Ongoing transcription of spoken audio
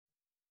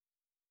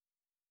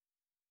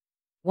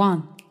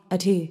One, a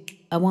two,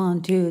 a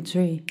 1, 2,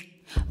 3.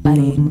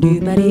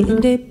 Ba-dee-doo,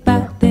 ba-dee-doo,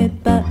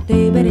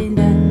 ba-dee-ba-dee,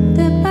 ba-dee-da,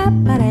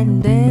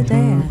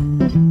 ba-ba-da-da-da.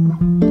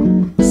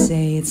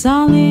 Say it's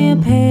only a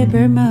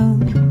paper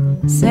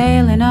moon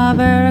sailing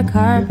over a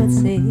carpet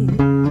sea,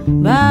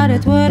 but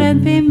it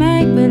wouldn't be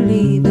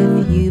make-believe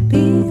if you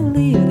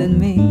believed in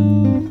me.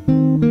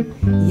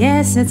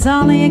 Yes, it's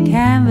only a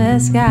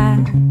canvas sky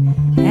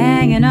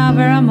hanging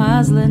over a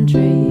muslin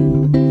tree,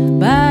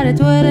 but it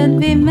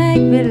wouldn't be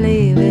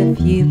make-believe if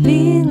you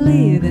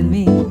believed in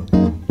me.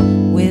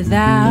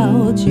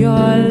 Without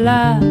your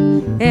love,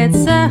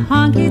 it's a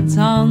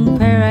honky-tonk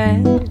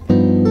parade.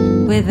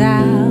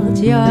 Without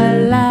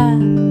your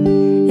love,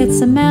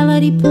 it's a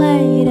melody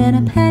played in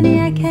a penny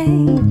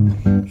arcade.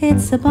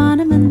 It's a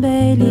Bonham and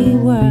Bailey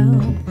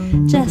world,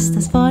 just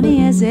as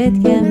funny as it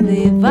can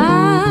be,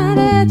 but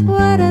it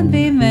wouldn't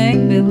be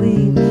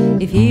make-believe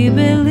if you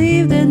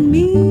believed in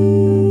me.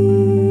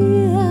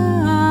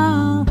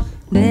 Oh,